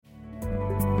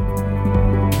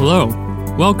Hello,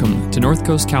 welcome to North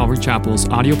Coast Calvary Chapel's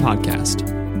audio podcast.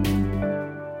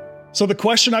 So the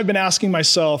question I've been asking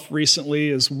myself recently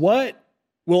is, what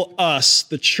will us,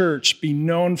 the church, be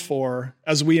known for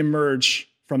as we emerge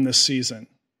from this season?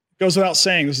 It goes without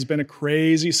saying, this has been a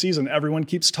crazy season. Everyone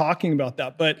keeps talking about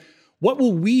that. But what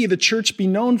will we, the church, be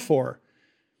known for?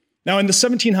 Now, in the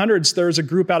 1700s, there's a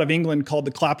group out of England called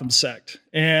the Clapham sect,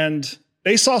 and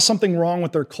they saw something wrong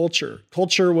with their culture.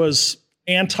 Culture was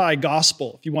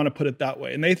anti-gospel, if you want to put it that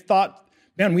way. And they thought,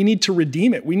 man, we need to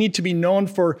redeem it. We need to be known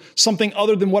for something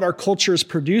other than what our culture is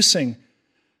producing.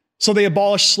 So they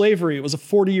abolished slavery. It was a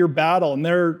 40-year battle. And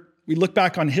there, we look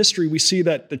back on history, we see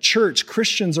that the church,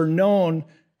 Christians, are known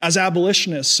as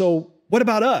abolitionists. So what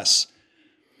about us?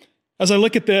 As I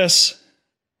look at this,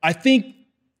 I think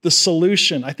the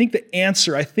solution, I think the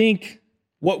answer, I think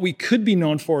what we could be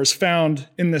known for is found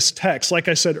in this text. Like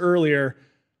I said earlier,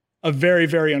 a very,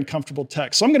 very uncomfortable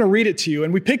text. So I'm going to read it to you.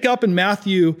 And we pick up in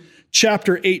Matthew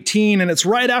chapter 18, and it's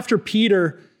right after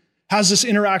Peter has this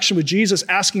interaction with Jesus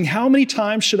asking, how many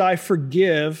times should I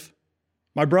forgive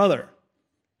my brother?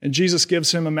 And Jesus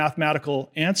gives him a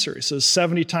mathematical answer. He says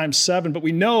 70 times 7, but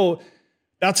we know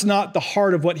that's not the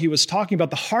heart of what he was talking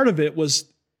about. The heart of it was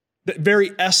the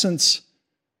very essence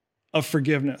of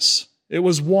forgiveness. It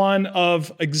was one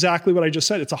of exactly what I just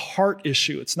said. It's a heart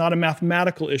issue. It's not a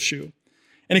mathematical issue.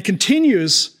 And it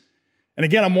continues, and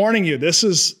again, I'm warning you, this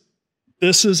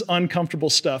is uncomfortable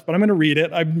stuff, but I'm going to read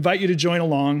it. I invite you to join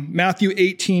along. Matthew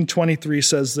 18:23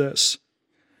 says this,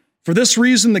 "For this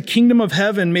reason, the kingdom of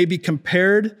heaven may be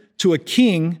compared to a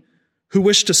king who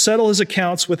wished to settle his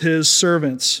accounts with his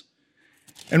servants.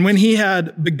 And when he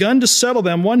had begun to settle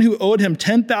them, one who owed him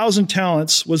 10,000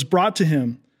 talents was brought to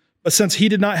him. But since he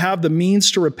did not have the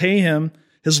means to repay him,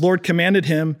 his Lord commanded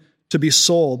him to be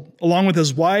sold, along with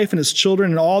his wife and his children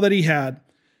and all that he had,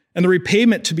 and the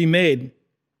repayment to be made.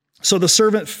 So the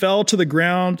servant fell to the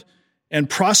ground and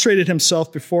prostrated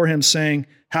himself before him, saying,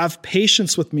 'Have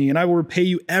patience with me, and I will repay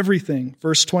you everything.'"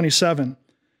 Verse 27.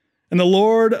 "And the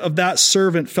Lord of that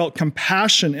servant felt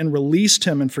compassion and released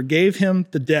him and forgave him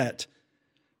the debt.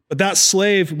 But that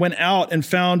slave went out and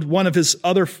found one of his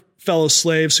other fellow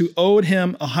slaves who owed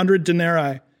him 100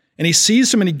 denarii. And he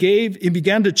seized him and he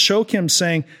began to choke him,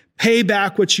 saying, 'Pay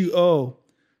back what you owe.'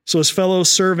 So his fellow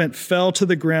servant fell to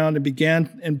the ground and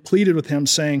began and pleaded with him,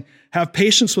 saying, 'Have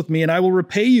patience with me, and I will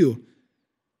repay you.'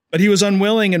 But he was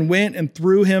unwilling and went and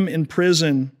threw him in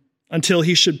prison until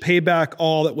he should pay back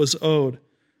all that was owed.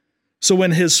 So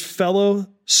when his fellow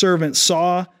servants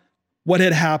saw what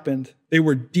had happened, they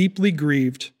were deeply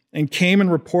grieved and came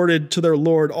and reported to their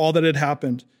Lord all that had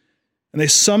happened. And they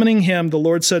summoning him, the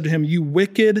Lord said to him, 'You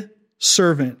wicked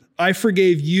servant, I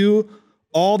forgave you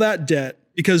all that debt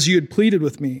because you had pleaded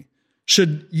with me.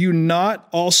 Should you not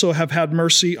also have had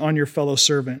mercy on your fellow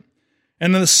servant?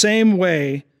 And in the same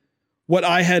way, when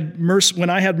I had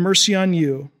mercy on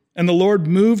you,' and the Lord,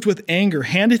 moved with anger,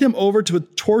 handed him over to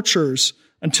torturers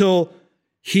until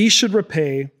he should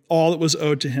repay all that was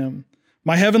owed to him.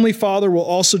 My heavenly Father will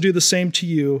also do the same to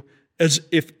you, as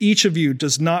if each of you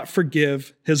does not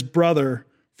forgive his brother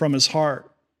from his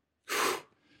heart."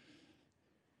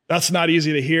 That's not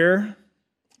easy to hear,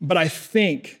 but I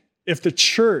think if the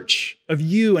church of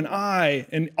you and I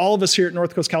and all of us here at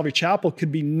North Coast Calvary Chapel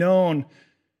could be known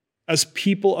as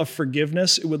people of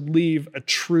forgiveness, it would leave a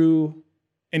true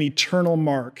and eternal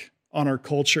mark on our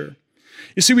culture.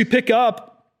 You see, we pick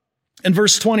up in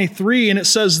verse 23, and it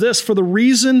says this, for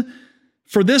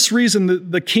this reason,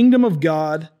 the kingdom of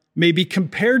God may be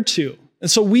compared to.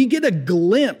 And so we get a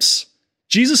glimpse.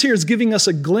 Jesus here is giving us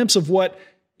a glimpse of what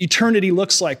eternity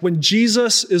looks like. When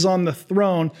Jesus is on the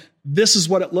throne, this is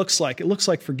what it looks like. It looks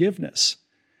like forgiveness.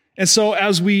 And so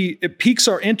as it piques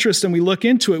our interest and we look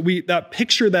into it, that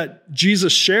picture that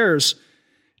Jesus shares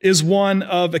is one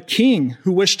of a king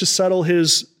who wished to settle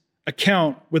his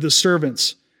account with his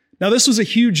servants. Now, this was a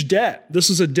huge debt.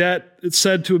 This is a debt, it's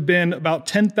said to have been about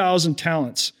 10,000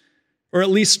 talents, or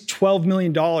at least $12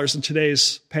 million in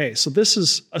today's pay. So this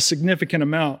is a significant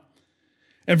amount.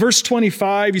 In verse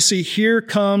 25, you see, here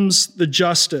comes the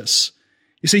justice.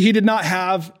 You see, he did not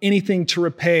have anything to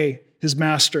repay his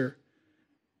master.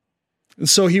 And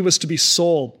so he was to be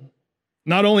sold.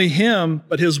 Not only him,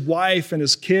 but his wife and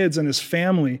his kids and his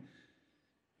family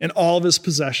and all of his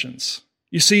possessions.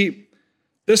 You see,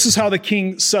 this is how the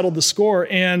king settled the score.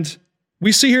 And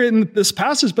we see here in this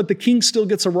passage, but the king still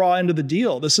gets a raw end of the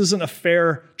deal. This isn't a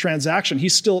fair transaction. He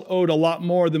still owed a lot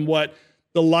more than what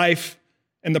the life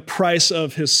and the price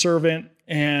of his servant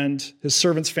and his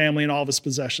servant's family and all of his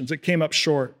possessions. It came up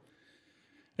short.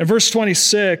 In verse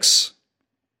 26,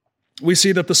 we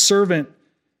see that the servant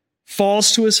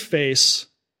falls to his face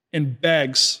and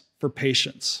begs for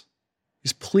patience.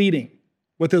 He's pleading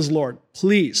with his Lord,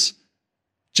 please,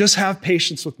 just have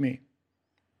patience with me.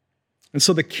 And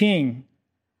so the king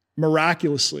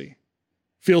miraculously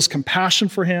feels compassion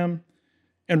for him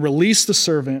and released the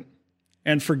servant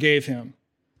and forgave him.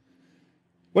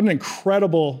 What an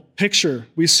incredible picture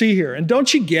we see here. And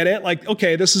don't you get it? Like,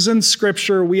 okay, this is in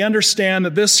Scripture. We understand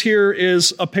that this here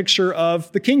is a picture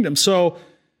of the kingdom. So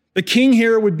the king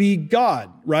here would be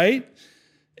God, right?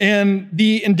 And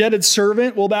the indebted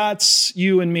servant, well, that's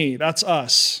you and me. That's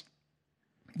us.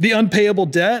 The unpayable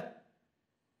debt,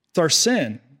 it's our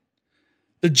sin.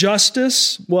 The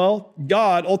justice, well,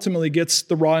 God ultimately gets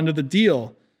the raw end of the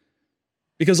deal.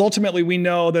 Because ultimately we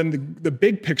know then the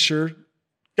big picture,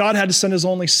 God had to send his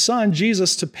only son,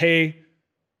 Jesus, to pay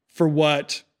for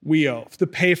what we owe, to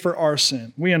pay for our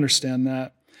sin. We understand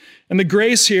that. And the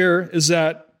grace here is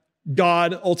that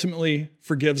God ultimately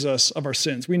forgives us of our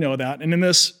sins. We know that. And in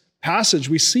this passage,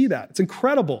 we see that. It's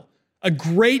incredible. A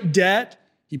great debt.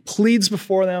 He pleads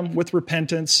before them with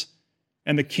repentance,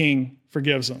 and the king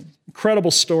forgives them. Incredible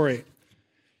story.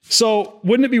 So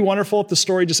wouldn't it be wonderful if the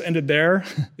story just ended there?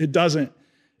 It doesn't.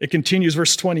 It continues,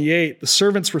 verse 28, the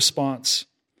servant's response.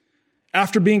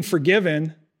 After being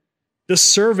forgiven, this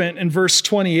servant in verse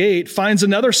 28 finds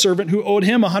another servant who owed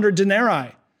him 100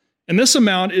 denarii. And this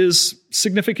amount is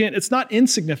significant. It's not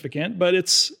insignificant, but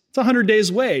it's 100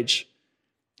 days' wage.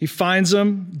 He finds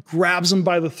him, grabs him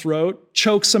by the throat,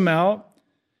 chokes him out,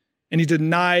 and he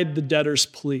denied the debtor's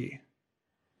plea.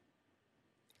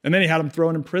 And then he had him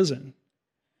thrown in prison.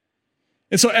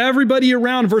 And so everybody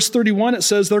around, verse 31, it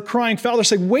says they're crying foul. They're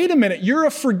saying, wait a minute, you're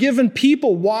a forgiven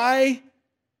people. Why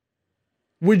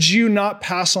would you not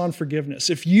pass on forgiveness?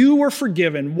 If you were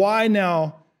forgiven, why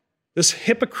now this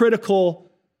hypocritical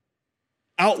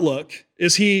outlook?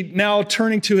 Is he now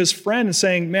turning to his friend and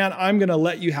saying, man, I'm going to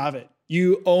let you have it.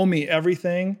 You owe me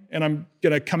everything, and I'm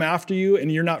going to come after you,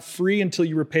 and you're not free until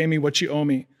you repay me what you owe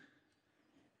me.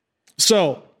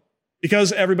 So,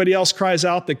 because everybody else cries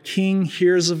out, the king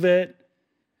hears of it.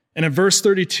 And in verse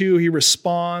 32, he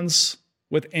responds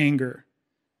with anger.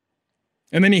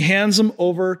 And then he hands him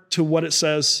over to what it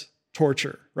says,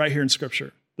 torture, right here in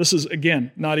Scripture. This is,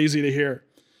 again, not easy to hear.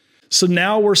 So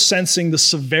now we're sensing the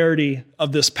severity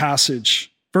of this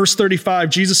passage. Verse 35,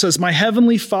 Jesus says, my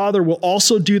heavenly Father will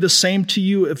also do the same to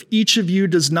you if each of you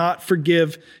does not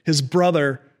forgive his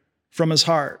brother from his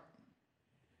heart.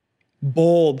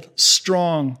 Bold,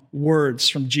 strong words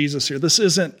from Jesus here. This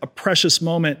isn't a precious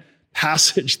moment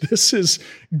passage. This is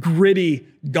gritty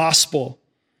gospel.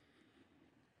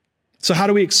 So how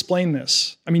do we explain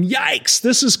this? I mean, yikes,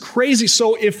 this is crazy.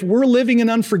 So if we're living in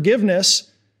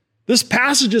unforgiveness, this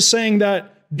passage is saying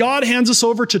that God hands us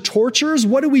over to torturers.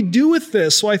 What do we do with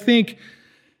this? So I think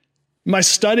in my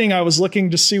studying, I was looking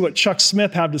to see what Chuck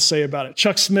Smith had to say about it.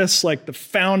 Chuck Smith's like the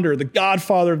founder, the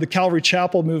godfather of the Calvary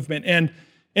Chapel movement. And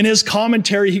in his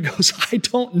commentary, he goes, I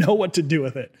don't know what to do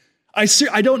with it.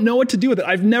 I don't know what to do with it.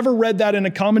 I've never read that in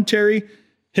a commentary.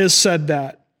 Has said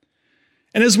that.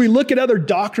 And as we look at other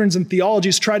doctrines and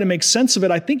theologies, try to make sense of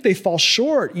it, I think they fall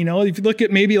short. You know, if you look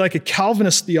at maybe like a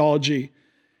Calvinist theology,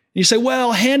 you say,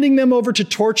 well, handing them over to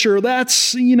torture,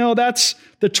 that's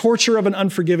the torture of an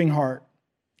unforgiving heart.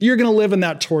 You're going to live in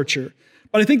that torture.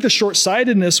 But I think the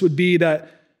short-sightedness would be that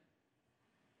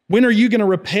when are you going to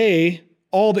repay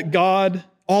all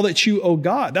that you owe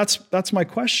God? That's my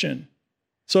question.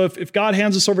 So if God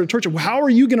hands us over to torture, how are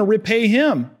you going to repay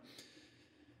him?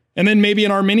 And then maybe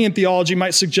an Arminian theology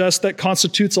might suggest that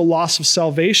constitutes a loss of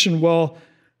salvation. Well,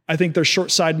 I think there's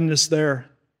short-sightedness there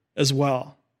as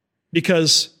well.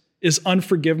 Because is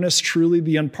unforgiveness truly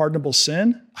the unpardonable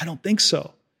sin? I don't think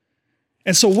so.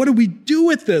 And so what do we do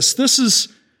with this? This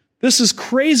is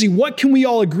crazy. What can we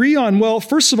all agree on? Well,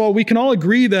 first of all, we can all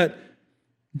agree that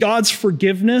God's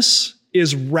forgiveness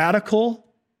is radical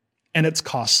and it's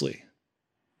costly.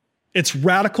 It's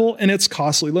radical and it's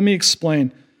costly. Let me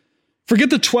explain. Forget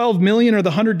the 12 million or the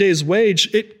 100 days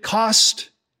wage. It cost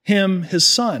him his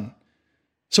son.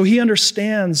 So he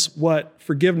understands what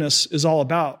forgiveness is all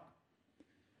about.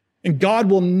 And God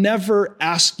will never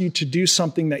ask you to do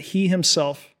something that he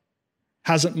himself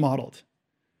hasn't modeled.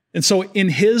 And so in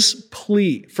his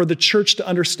plea for the church to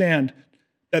understand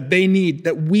that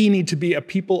we need to be a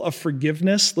people of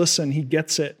forgiveness, listen, he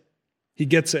gets it. He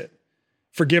gets it.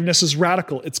 Forgiveness is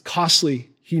radical. It's costly.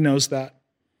 He knows that.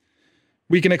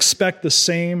 We can expect the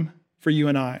same for you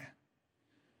and I.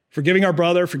 Forgiving our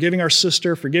brother, forgiving our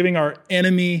sister, forgiving our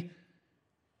enemy,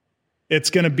 it's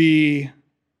going to be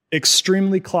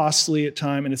extremely costly at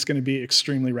times, and it's going to be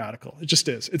extremely radical. It just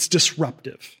is. It's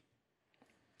disruptive.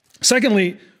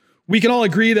 Secondly, we can all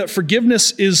agree that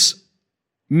forgiveness is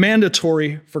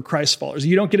mandatory for Christ followers.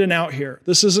 You don't get an out here.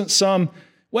 This isn't some,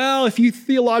 well, if you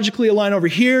theologically align over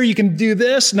here, you can do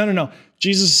this. No.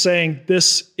 Jesus is saying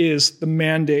this is the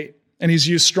mandate, and he's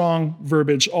used strong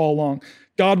verbiage all along.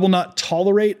 God will not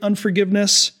tolerate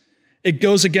unforgiveness. It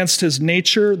goes against his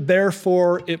nature,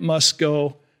 therefore it must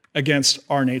go against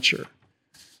our nature.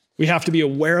 We have to be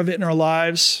aware of it in our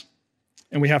lives,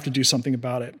 and we have to do something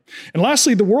about it. And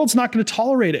lastly, the world's not going to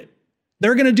tolerate it.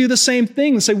 They're going to do the same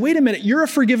thing and say, wait a minute, you're a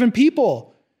forgiven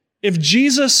people. If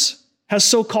Jesus has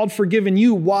so-called forgiven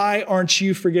you, why aren't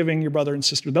you forgiving your brother and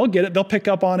sister? They'll get it. They'll pick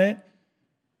up on it.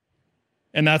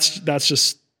 And that's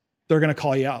just, they're going to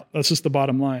call you out. That's just the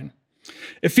bottom line.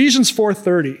 Ephesians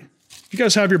 4:30. If you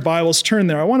guys have your Bibles, turn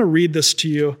there. I want to read this to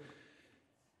you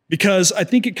because I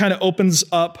think it kind of opens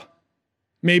up,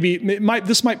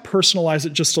 this might personalize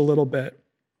it just a little bit.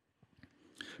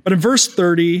 But in verse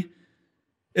 30,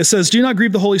 it says, do not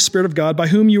grieve the Holy Spirit of God, by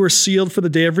whom you were sealed for the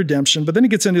day of redemption. But then it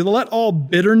gets into, let all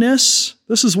bitterness,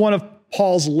 this is one of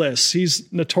Paul's lists.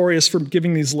 He's notorious for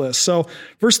giving these lists. So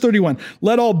verse 31,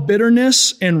 let all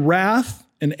bitterness and wrath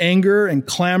and anger and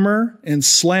clamor and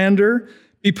slander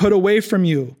be put away from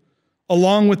you,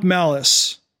 along with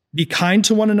malice. Be kind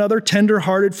to one another,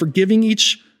 tender-hearted, forgiving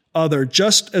each other,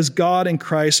 just as God in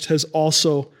Christ has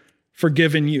also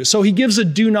forgiven you. So he gives a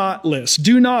do not list.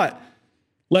 Do not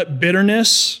let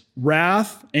bitterness,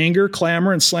 wrath, anger,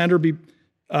 clamor, and slander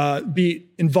be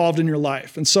involved in your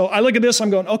life. And so I look at this, I'm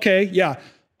going, okay, yeah,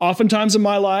 oftentimes in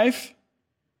my life,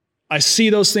 I see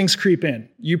those things creep in.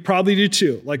 You probably do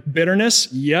too. Like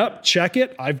bitterness, yep, check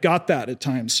it. I've got that at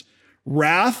times.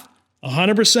 Wrath,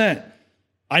 100%.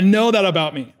 I know that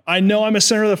about me. I know I'm a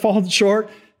sinner that falls short,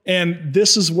 and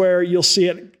this is where you'll see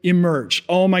it emerge.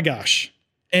 Oh my gosh.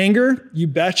 Anger, you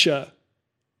betcha.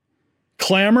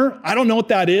 Clamor, I don't know what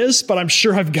that is, but I'm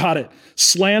sure I've got it.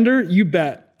 Slander, you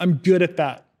bet. I'm good at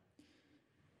that.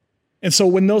 And so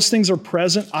when those things are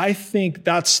present, I think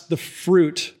that's the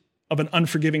fruit of an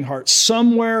unforgiving heart.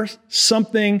 Somewhere,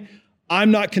 something, I'm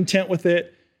not content with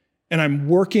it, and I'm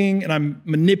working and I'm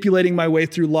manipulating my way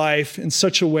through life in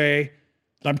such a way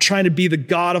that I'm trying to be the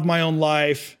God of my own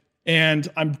life, and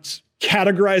I'm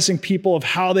categorizing people of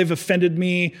how they've offended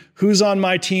me, who's on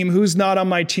my team, who's not on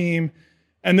my team.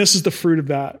 And this is the fruit of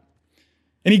that.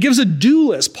 And he gives a do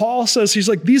list. Paul says, he's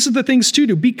like, these are the things to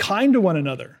do. Be kind to one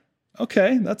another.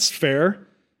 Okay, that's fair.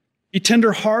 Be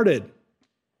tenderhearted.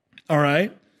 All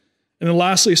right. And then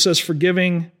lastly, he says,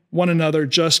 forgiving one another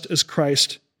just as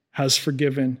Christ has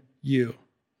forgiven you.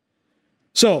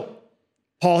 So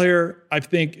Paul here, I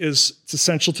think, it's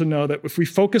essential to know that if we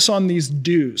focus on these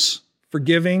do's,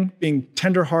 forgiving, being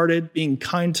tenderhearted, being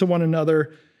kind to one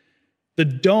another, the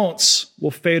don'ts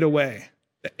will fade away.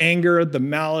 The anger, the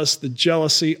malice, the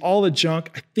jealousy, all the junk,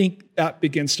 I think that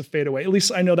begins to fade away. At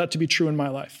least I know that to be true in my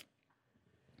life.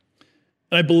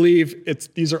 And I believe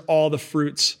these are all the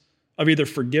fruits of either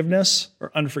forgiveness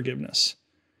or unforgiveness.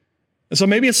 And so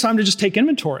maybe it's time to just take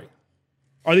inventory.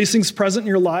 Are these things present in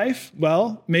your life?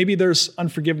 Well, maybe there's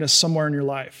unforgiveness somewhere in your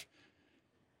life.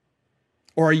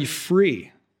 Or are you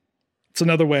free? It's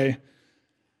another way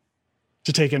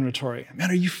to take inventory.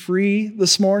 Man, are you free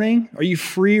this morning? Are you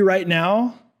free right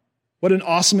now? What an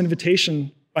awesome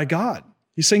invitation by God.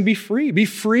 He's saying, be free. Be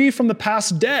free from the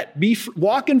past debt.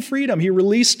 Walk in freedom. He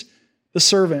released the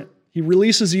servant. He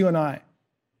releases you and I.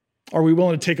 Are we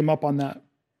willing to take him up on that?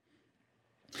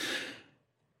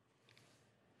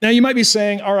 Now, you might be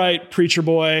saying, all right, preacher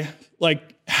boy,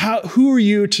 like, who are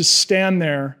you to stand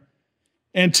there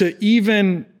and to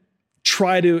even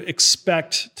try to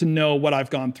expect to know what I've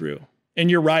gone through? And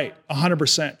you're right,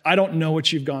 100%. I don't know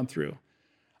what you've gone through.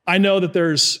 I know that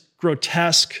there's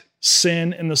grotesque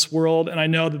sin in this world, and I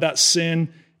know that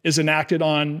sin is enacted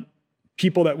on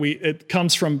people it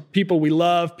comes from people we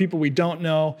love, people we don't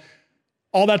know.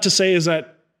 All that to say is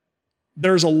that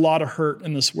there's a lot of hurt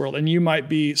in this world, and you might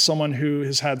be someone who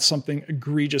has had something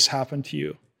egregious happen to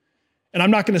you. And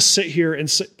I'm not going to sit here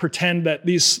and pretend that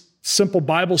these simple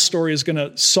Bible story is going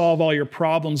to solve all your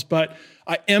problems, but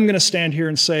I am going to stand here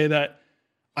and say that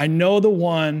I know the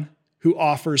one who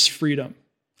offers freedom.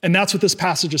 And that's what this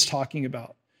passage is talking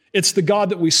about. It's the God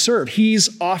that we serve.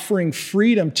 He's offering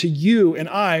freedom to you and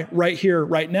I right here,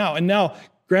 right now. And now,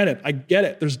 granted, I get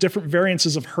it. There's different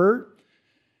variances of hurt.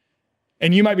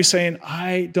 And you might be saying,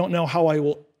 I don't know how I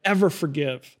will ever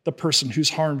forgive the person who's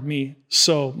harmed me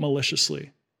so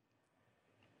maliciously.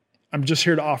 I'm just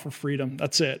here to offer freedom.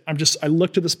 That's it. I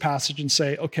look to this passage and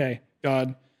say, okay,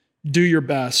 God, do your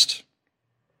best.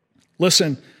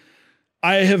 Listen,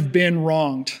 I have been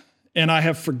wronged, and I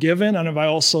have forgiven, and I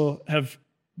also have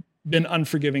been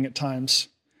unforgiving at times.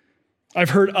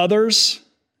 I've hurt others,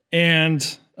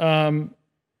 And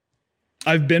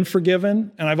I've been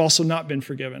forgiven, and I've also not been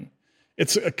forgiven.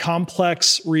 It's a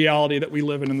complex reality that we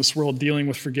live in this world, dealing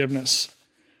with forgiveness.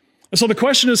 And so the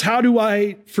question is, how do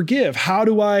I forgive? How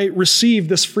do I receive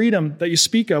this freedom that you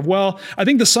speak of? Well, I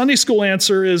think the Sunday school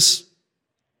answer is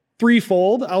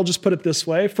threefold. I'll just put it this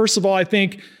way. First of all, I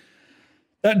think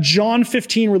that John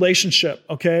 15 relationship,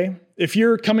 okay? If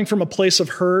you're coming from a place of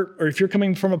hurt, or if you're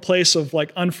coming from a place of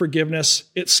like unforgiveness,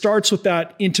 it starts with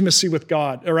that intimacy with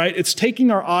God, all right? It's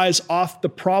taking our eyes off the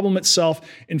problem itself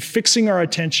and fixing our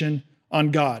attention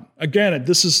on God. Again,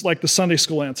 this is like the Sunday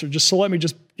school answer, so let me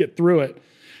just get through it.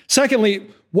 Secondly,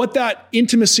 what that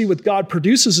intimacy with God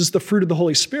produces is the fruit of the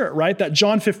Holy Spirit, right? That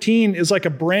John 15 is like a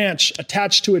branch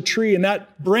attached to a tree, and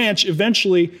that branch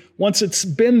eventually, once it's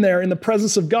been there in the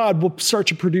presence of God, will start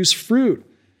to produce fruit.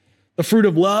 The fruit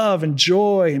of love and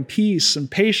joy and peace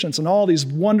and patience and all these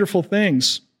wonderful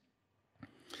things.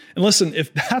 And listen,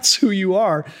 if that's who you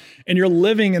are and you're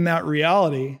living in that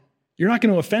reality, you're not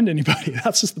going to offend anybody.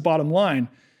 That's just the bottom line.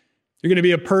 You're going to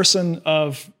be a person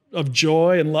of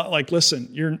joy and like, listen,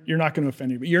 you're not going to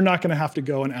offend anybody. You're not going to have to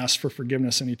go and ask for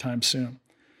forgiveness anytime soon.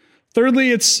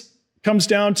 Thirdly, it comes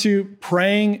down to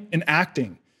praying and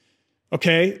acting.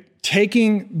 Okay?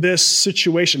 Taking this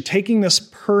situation, taking this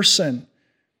person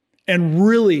and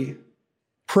really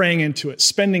praying into it,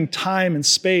 spending time and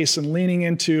space and leaning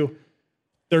into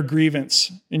their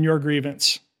grievance and your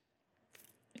grievance.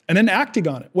 And then acting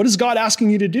on it. What is God asking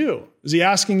you to do? Is he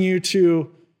asking you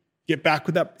to get back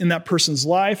with that in that person's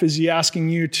life? Is he asking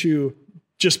you to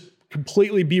just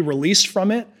completely be released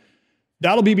from it?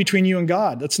 That'll be between you and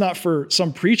God. That's not for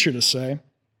some preacher to say.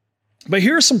 But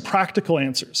here are some practical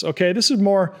answers, okay? This is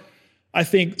more, I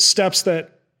think, steps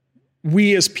that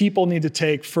we as people need to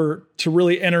take to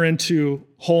really enter into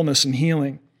wholeness and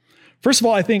healing. First of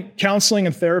all, I think counseling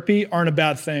and therapy aren't a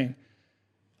bad thing.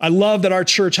 I love that our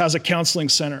church has a counseling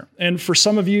center. And for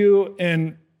some of you,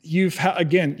 and you've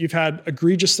had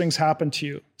egregious things happen to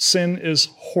you. Sin is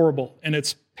horrible, and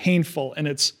it's painful, and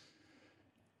it's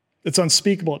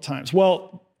unspeakable at times.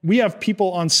 Well, we have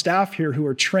people on staff here who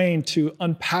are trained to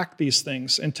unpack these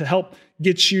things and to help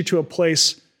get you to a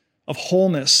place of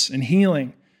wholeness and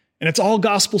healing. And it's all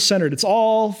gospel-centered. It's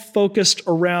all focused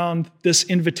around this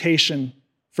invitation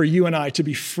for you and I to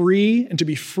be free, and to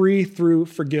be free through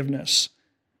forgiveness.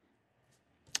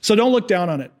 So don't look down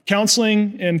on it.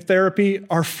 Counseling and therapy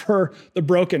are for the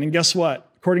broken. And guess what?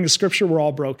 According to Scripture, we're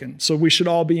all broken. So we should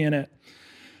all be in it.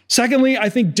 Secondly, I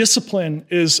think discipline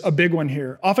is a big one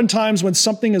here. Oftentimes when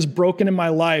something is broken in my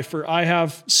life, or I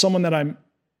have someone that I'm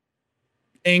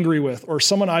angry with, or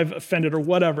someone I've offended, or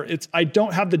whatever, I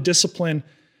don't have the discipline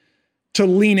to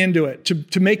lean into it,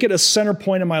 to make it a center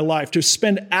point in my life, to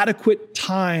spend adequate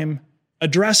time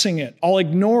addressing it. I'll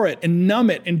ignore it and numb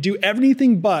it and do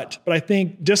everything but I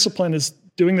think discipline is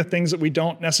doing the things that we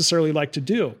don't necessarily like to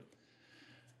do.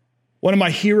 One of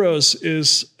my heroes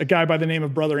is a guy by the name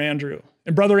of Brother Andrew.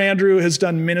 And Brother Andrew has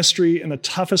done ministry in the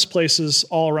toughest places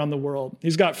all around the world.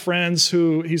 He's got friends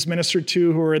who he's ministered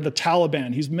to who are in the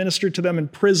Taliban. He's ministered to them in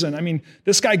prison. I mean,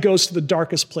 this guy goes to the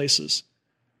darkest places.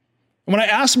 And when I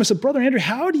asked him, I said, Brother Andrew,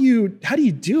 how do you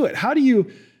do it? How do you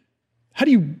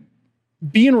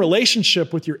be in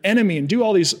relationship with your enemy and do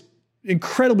all these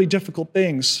incredibly difficult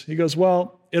things? He goes,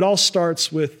 well, it all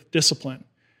starts with discipline.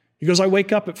 He goes, I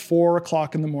wake up at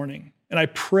 4:00 in the morning and I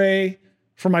pray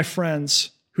for my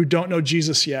friends who don't know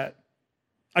Jesus yet.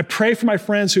 I pray for my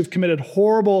friends who've committed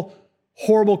horrible,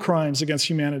 horrible crimes against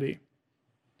humanity.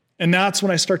 And that's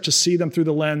when I start to see them through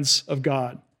the lens of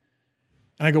God.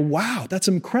 And I go, wow, that's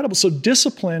incredible. So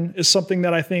discipline is something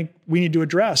that I think we need to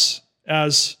address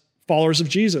as followers of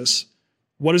Jesus.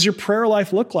 What does your prayer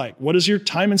life look like? What does your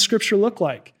time in Scripture look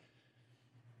like?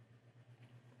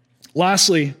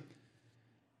 Lastly,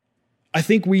 I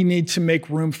think we need to make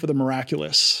room for the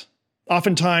miraculous.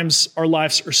 Oftentimes, our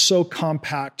lives are so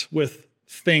compact with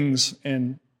things,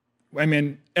 and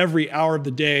every hour of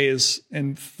the day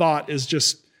and thought is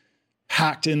just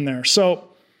packed in there. So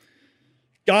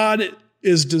God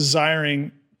is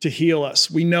desiring to heal us.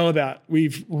 We know that.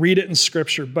 We read it in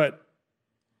Scripture, but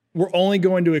we're only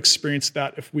going to experience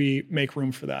that if we make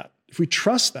room for that. If we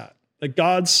trust that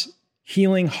God's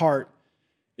healing heart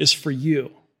is for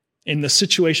you in the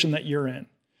situation that you're in.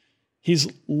 He's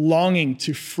longing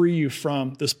to free you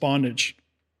from this bondage.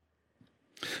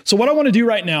 So what I want to do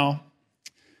right now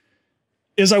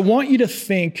is I want you to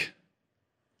think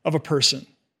of a person,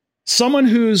 someone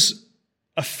who's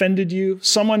offended you,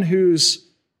 someone who's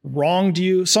wronged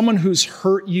you, someone who's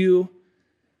hurt you.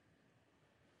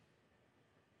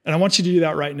 And I want you to do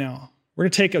that right now. We're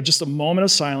going to take just a moment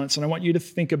of silence, and I want you to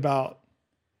think about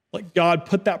Let God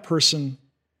put that person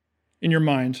in your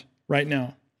mind right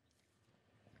now.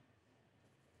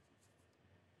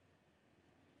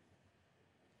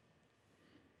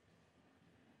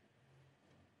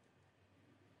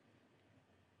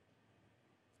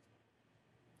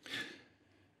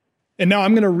 And now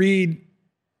I'm going to read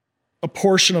a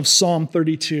portion of Psalm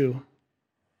 32.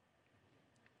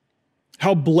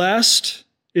 How blessed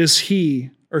is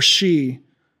he or she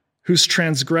whose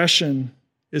transgression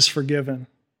is forgiven,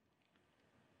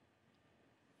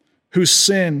 whose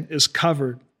sin is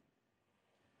covered.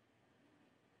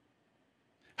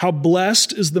 How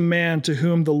blessed is the man to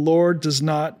whom the Lord does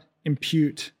not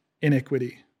impute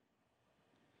iniquity,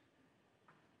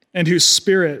 and whose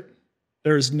spirit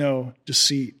there is no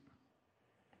deceit.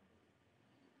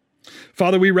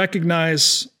 Father, we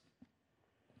recognize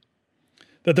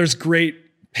that there's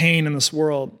great pain in this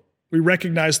world. We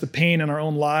recognize the pain in our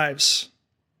own lives.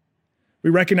 We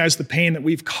recognize the pain that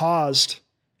we've caused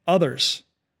others.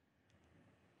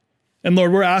 And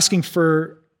Lord, we're asking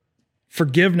for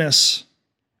forgiveness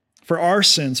for our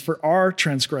sins, for our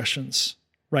transgressions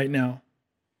right now.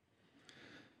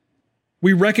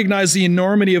 We recognize the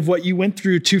enormity of what you went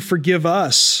through to forgive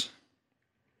us,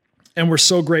 and we're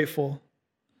so grateful.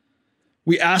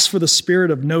 We ask for the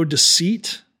spirit of no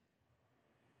deceit.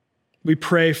 We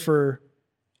pray for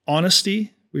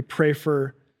honesty. We pray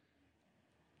for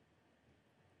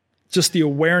just the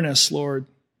awareness, Lord,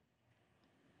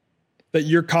 that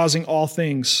you're causing all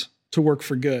things to work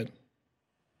for good.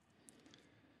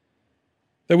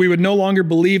 That we would no longer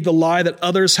believe the lie that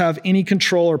others have any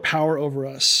control or power over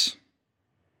us.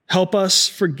 Help us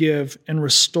forgive and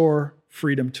restore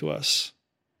freedom to us.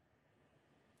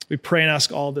 We pray and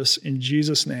ask all this in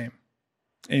Jesus' name.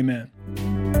 Amen.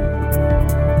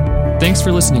 Thanks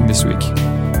for listening this week.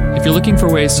 If you're looking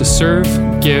for ways to serve,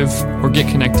 give, or get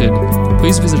connected,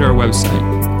 please visit our website,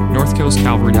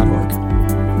 northcoastcalvary.org.